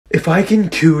If I can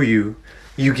cure you,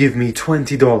 you give me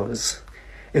 $20.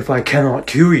 If I cannot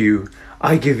cure you,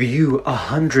 I give you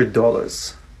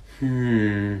 $100.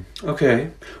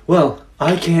 Okay. Well,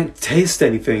 I can't taste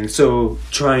anything, so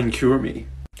try and cure me.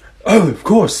 Oh, of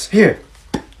course. Here.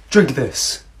 Drink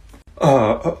this.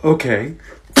 Okay.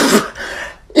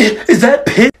 Is that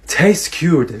piss? Taste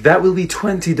cured. That will be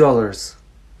 $20.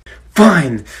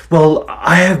 Fine. Well,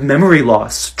 I have memory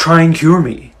loss. Try and cure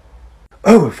me.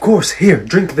 Oh, of course. Here,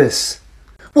 drink this.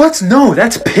 What? No,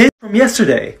 that's piss from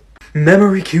yesterday.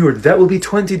 Memory cured. That will be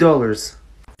 $20.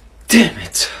 Damn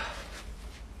it.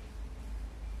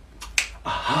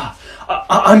 Aha.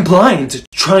 I'm blind.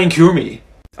 Try and cure me.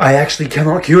 I actually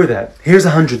cannot cure that. Here's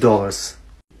 $100.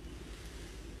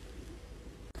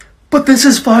 But this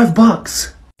is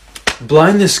 $5.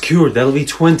 Blindness cured. That'll be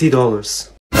 $20.